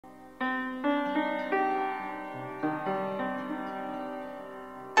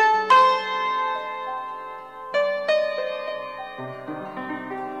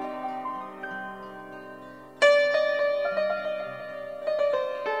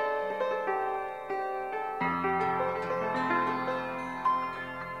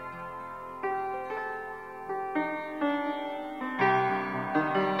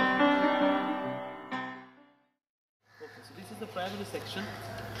section.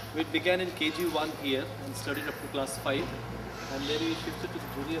 We began in KG1 here and studied up to class 5, and then we shifted to the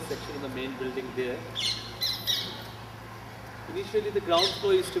junior section in the main building there. Initially the ground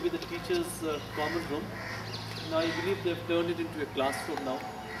floor used to be the teachers' common room. Now I believe they've turned it into a classroom now.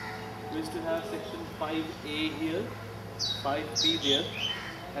 We used to have section 5A here, 5B there,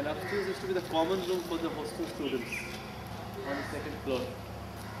 and upstairs used to be the common room for the hostel students on the second floor.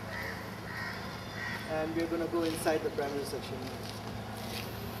 And we're going to go inside the primary section.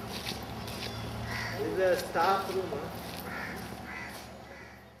 This is a staff room. Huh?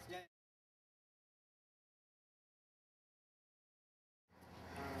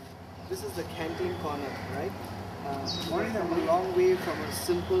 This is the canteen corner, right? We're from a long way from a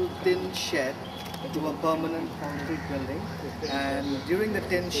simple tin shed to a permanent concrete building. And during the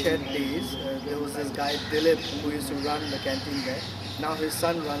tin shed days, there was this guy Dilip who used to run the canteen there. Now his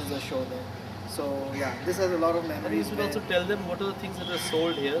son runs the show there. So yeah, this has a lot 2 memories. And you should also tell them what are the things that are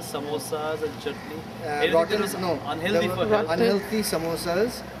sold here, samosas and chutney. Rotten, no, unhealthy for health. Unhealthy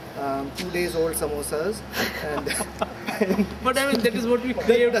samosas, 2 days old samosas, and but I mean that is what we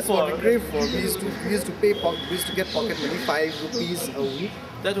craved that's for. What we craved for. We used to get pocket money, 5 rupees a week.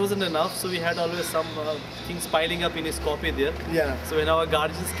 That wasn't enough, so we had always some things piling up in his copy there. Yeah. So when our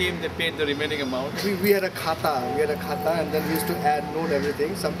guardians came, they paid the remaining amount. We had a khata, and then we used to note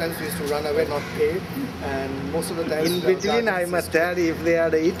everything. Sometimes we used to run away, not pay, and most of the time. In between, I must add, if they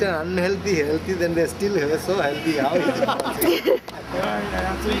had eaten healthy, then they still are so healthy. How is it possible?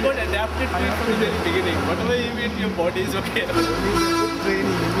 So you got adapted to it from the very beginning. Whatever you eat, your body is okay. Good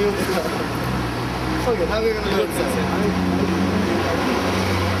training, Okay, now we're going to go inside.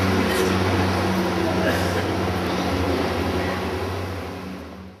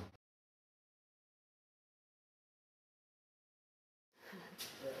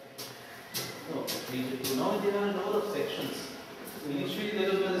 Now there are a number of sections. Initially there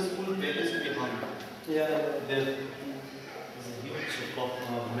was where the school bell used to be hung. Yeah. There is a huge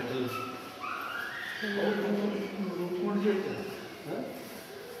metal.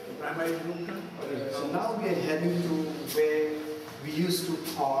 Primary room. So now we are heading to where we used to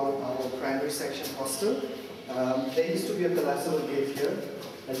call our primary section hostel. There used to be a collapsible gate here.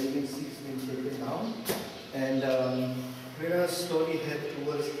 As you can see, it's been taken down. And we're going to slowly head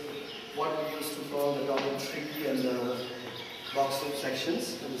towards what we used to call the dormitory and the box room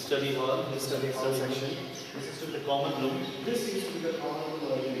sections. The study hall. The study hall section. This is the common room. This used to be the common room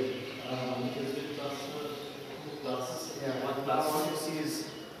earlier. Classes. Yeah, one now class. what you see is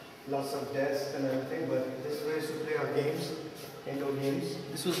lots of desks and everything, but this is where we used to play our games, indoor games.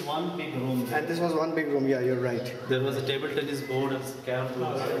 This was one big room. And this was one big room, yeah, you're right. There was a table tennis board and carrom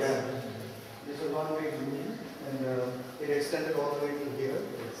board. Yeah. This was one big room, and it extended all the way to here.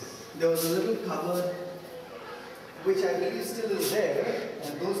 There was a little cupboard, which I believe still is there,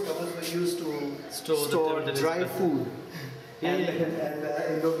 and those cupboards were used to store dry food and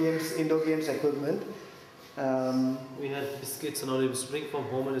indoor games equipment. We had biscuits and all. We used to bring from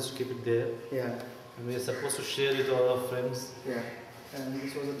home and used to keep it there. Yeah. And we were supposed to share it with all our friends. Yeah. And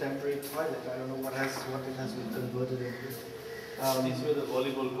this was a temporary toilet. I don't know what it has been converted into. These were the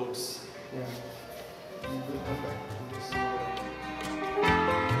volleyball courts. Yeah. And we'll come back to this.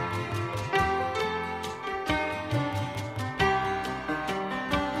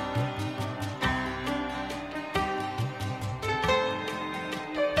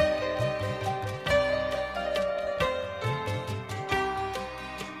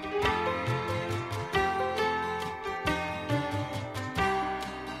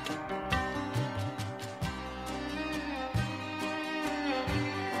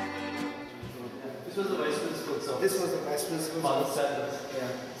 This was the vice principal's office. This was the vice principal's Father office. Sanders. Yeah.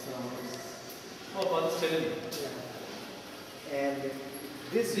 Oh, Father Stellan. Yeah. And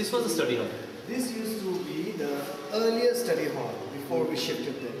this was the study hall. This used to be the earlier study hall before we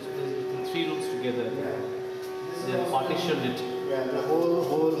shifted there. The 3 rooms together. Yeah. They have partitioned it. Yeah, the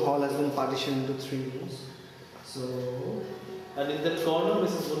whole hall has been partitioned into 3 rooms. So. And in that corner,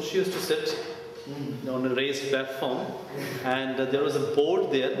 Mrs. Munshi used to sit on a raised platform, and there was a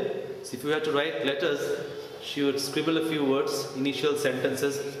board there. So if you had to write letters, she would scribble a few words, initial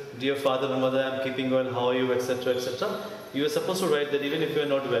sentences, dear father and mother, I am keeping well, how are you, etc., etc. You were supposed to write that even if you are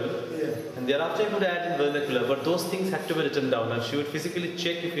not well. Yeah. And thereafter you could add in vernacular, but those things had to be written down, and she would physically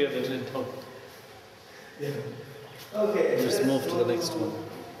check if you have written it down. Yeah. Okay. Let's move to the next one.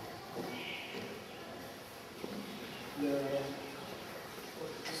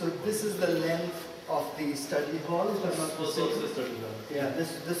 So this is the length of the study hall, if I'm not Also mistaken. the study hall. Yeah,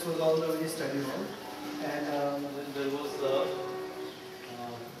 this was all the study hall. And Then there was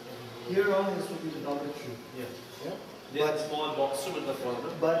here on used to be the dormitory. yeah. Yeah. There's a small box room in the corner.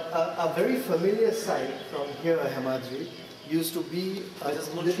 But a very familiar sight from here, Hemadri, used to be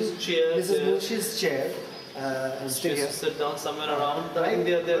Mrs. Munshi's chair. Mrs. Munshi's chair. She used to sit down somewhere around. Right, I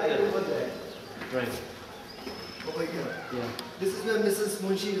think right over there. Right. Over here. Yeah. This is where Mrs.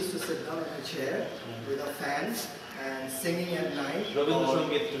 Munshi used to sit down in a chair with a fan and singing at night. Rabindra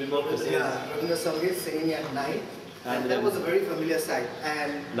Sangeet, to be more precise. Yeah, Rabindra Sangeet singing at night. And that was a very familiar sight.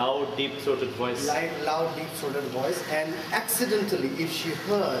 And loud, deep-throated voice. Loud, deep-throated voice. And accidentally, if she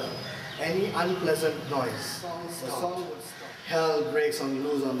heard any unpleasant noise, the song would stop. Hell breaks on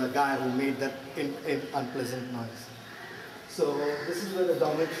loose on the guy who made that unpleasant noise. So this is where the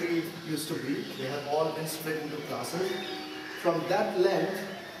dormitory used to be. They have all been split into classes. From that length,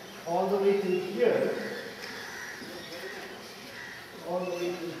 all the way to here,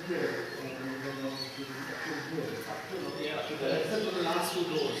 except for the last two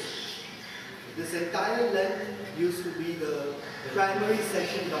doors. This entire length used to be the primary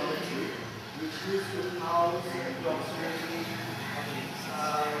section dormitory, which used to house approximately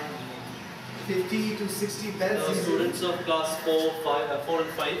 50 to 60 beds. Students of class 4 and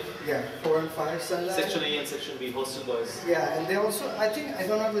 5. Yeah, 4 and 5. Section A and Section B, hostel boys. Yeah, and they also, I think, if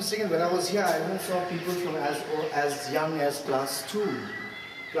I'm not mistaken, when I was here, I even saw people from as young as class 2.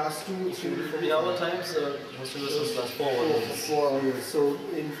 Class 2, 3, in our times, hostel was class 4 years. So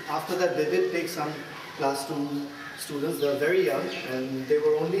after that, they did take some class 2 students. They were very young, and they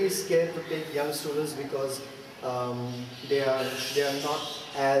were only scared to take young students because they are not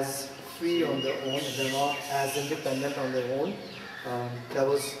as free on their own. They're not as independent on their own. That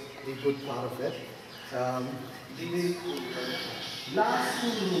was the good part of it. The last 2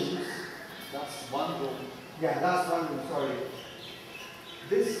 rooms. That's one room. Yeah, last one room. Sorry.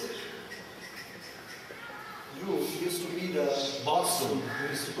 This room used to be the box room. We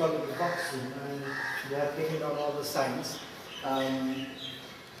used to call it the box room, and they have taken out all the signs.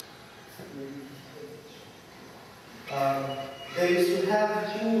 They used to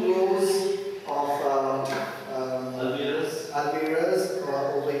have 2 rows of almiras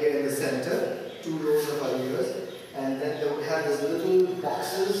over here in the center, 2 rows of almiras, and then they would have these little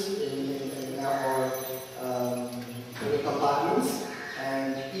boxes in our little compartments.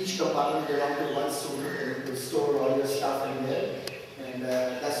 And each compartment belonged to one student, and you could store all your stuff in there. And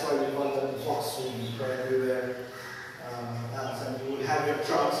that's why we call it the box room, for everywhere else. And you would have your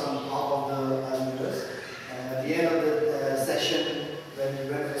trunks on top of the almiras. And at the end of the session, when we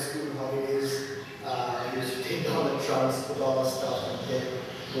went for school holidays, we used to take down the trunks, put all the stuff, and get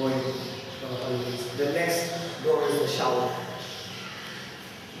going for the holidays. The next door is the shower.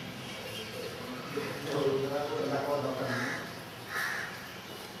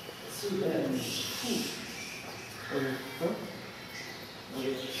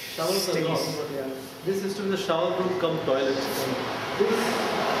 Showers are not. This used to be the shower room cum toilet. This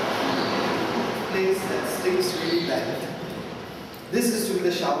place that stinks really bad. This is to be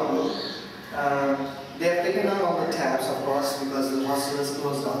the shower room. They have taken out all the taps, of course, because the hostel is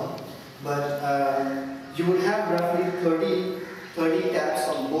closed down. But you would have roughly 30 taps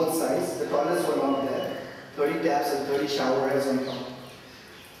on both sides. The toilets were not there. 30 taps and 30 shower heads on top.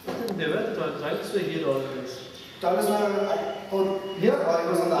 They were the toilets were here always. Toilets were here or it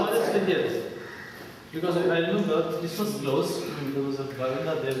was on the Toilets outside? were here. Because I remember this was closed. There was a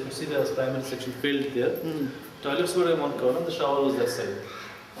veranda there. You could see there was primary section filled there. Toilets were in one corner. The shower was that side.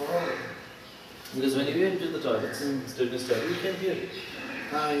 Oh. Because when you went to the toilets, students' toilet, you can hear it.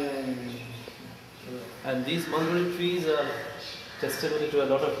 Yeah. And these mulberry trees are testimony to a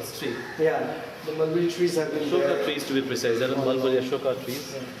lot of history. Yeah, the mulberry trees have been Ashoka there. trees, to be precise. They are mulberry Ashoka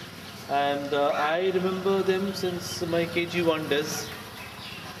trees. Yeah. And I remember them since my KG1 days.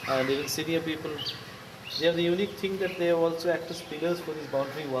 And even senior people. They have the unique thing that they also act as pillars for these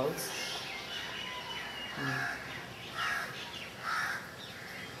boundary walls.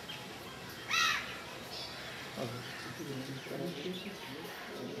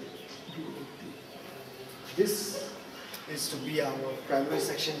 This is to be our primary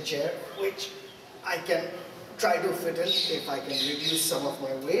section chair, which I can try to fit in if I can reduce some of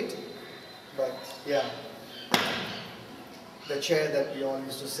my weight. But yeah, the chair that we all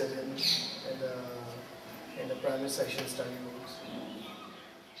used to sit in the primary section study rooms.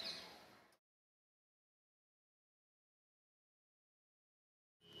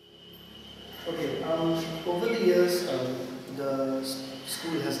 Okay, over the years, the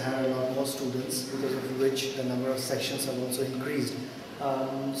school has had a lot more students, because of which the number of sections have also increased.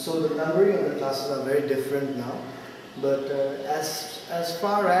 So the numbering of the classes are very different now. But as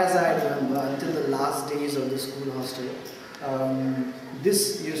far as I remember, until the last days of the school hostel,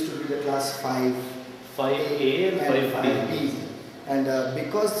 this used to be the class 5 5A and 5B. And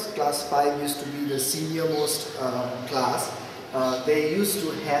because class 5 used to be the senior most class, they used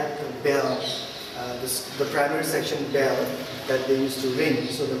to have the bell, the primary section bell that they used to ring.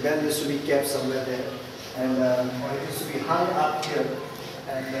 So the bell used to be kept somewhere there, and it used to be hung up here.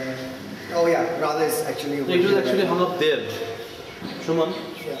 And oh yeah, rather it's actually. So it was actually hung up there. Shuman.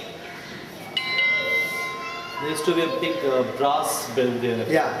 Yeah. There used to be a big brass bell there.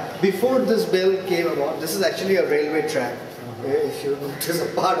 Yeah. Before this bell came about, this is actually a railway track. If you notice a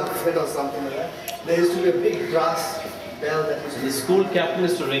part of it or something like that, there used to be a big brass bell that used to. The school captain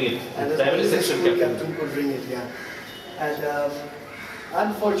used to ring it. And the primary section school captain could ring it, yeah. And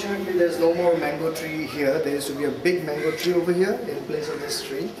unfortunately, there's no more mango tree here. There used to be a big mango tree over here in place of this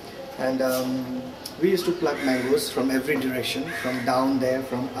tree, and we used to pluck mangoes from every direction, from down there,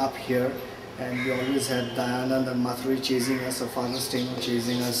 from up here, and we always had Dayanand and Mathuri chasing us, or Father Steno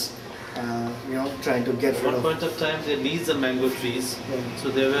chasing us. Trying to get rid At of. one point of time, they leased the mango trees. Yeah. So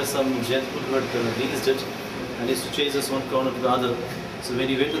there were some gentlemen who had leased it and used to chase us one corner to the other. So when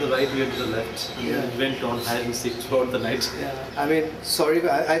you went to the right, we went to the left. And then it went on hide and seek throughout the night. Yeah. I mean, sorry,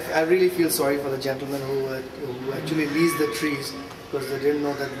 I really feel sorry for the gentlemen who actually leased the trees, because they didn't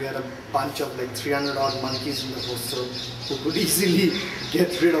know that we had a bunch of like 300 odd monkeys in the hostel who could easily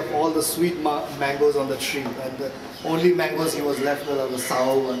get rid of all the sweet mangoes on the tree. And the only mangoes he was left with are the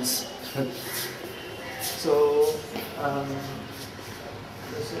sour ones. So,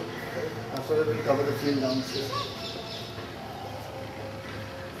 after that we'll cover the field downstairs.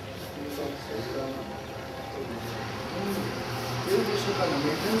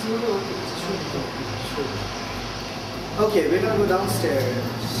 Okay, we're gonna go downstairs.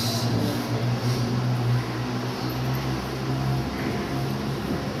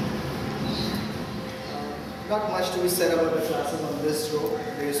 Not much to be said about the classes on this row.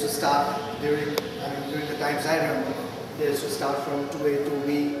 They used to start during the times I remember. They used to start from 2A,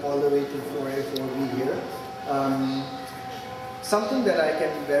 2B, all the way to 4A, 4B here. Something that I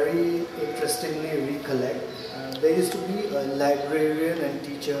can very interestingly recollect, there used to be a librarian and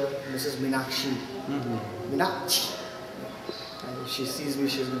teacher, Mrs. Meenakshi. Meenakshi. And if she sees me,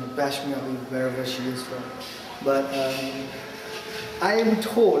 she's going to bash me up wherever she is from. But I am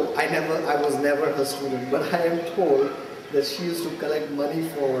told, I was never her student, but I am told that she used to collect money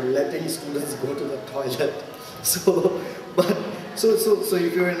for letting students go to the toilet. So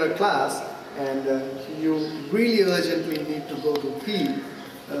if you're in a class and you really urgently need to go to pee,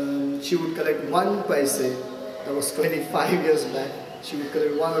 she would collect 1 paise. That was 25 years back. She would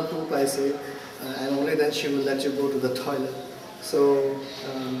collect 1 or 2 paise, and only then she would let you go to the toilet. So,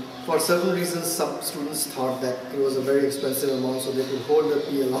 for certain reasons, some students thought that it was a very expensive amount, so they could hold the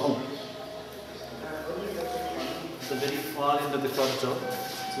pee along. The very far end of the corridor,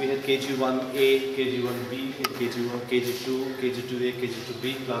 so we had KG1A, KG1B, KG1, KG2, KG2A,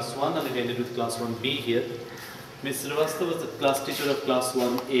 KG2B, class 1, and it ended with class 1B here. Ms. Srivastava was the class teacher of class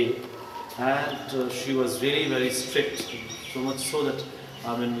 1A, and she was really very strict, so much so that,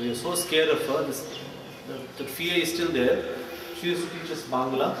 we were so scared of her. The fear is still there. She used to teach us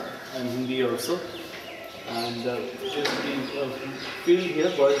Bangla and Hindi also, and she used to be field here,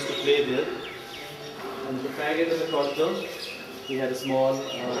 boys used to play there. And the fag end of the corridor, we had a small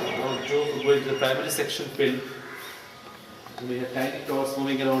outdoor for going to the primary section field. And we had tiny tots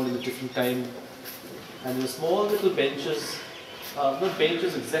moving around in a different time. And there were small little benches, not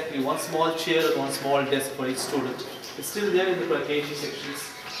benches exactly, one small chair and one small desk for each student. It's still there in the KG sections.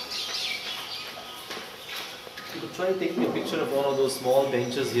 You could try taking a picture of one of those small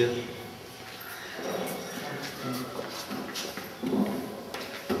benches here.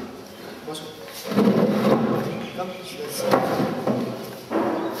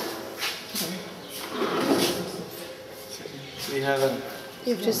 So we have a...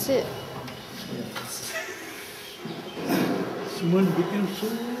 You have to sit.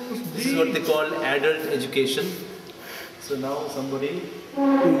 This is what they call adult education. So now somebody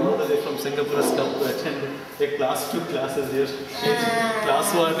all the way from Singapore has come to attend a class 2 classes here.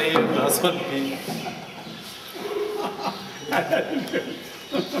 Class 1A and class 1B.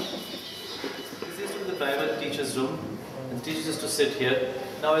 This is the private teacher's room, and teachers used to sit here.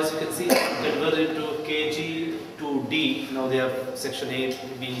 Now as you can see, converted into KG to D. Now they have section A,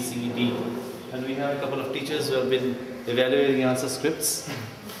 B, C, D. And we have a couple of teachers who have been evaluating answer scripts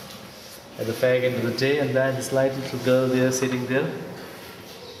at the fag end of the day, and that is light little girl there sitting there.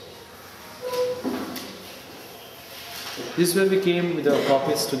 This is where we came with our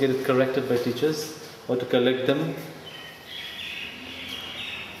copies to get it corrected by teachers or to collect them.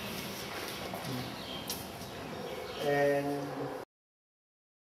 And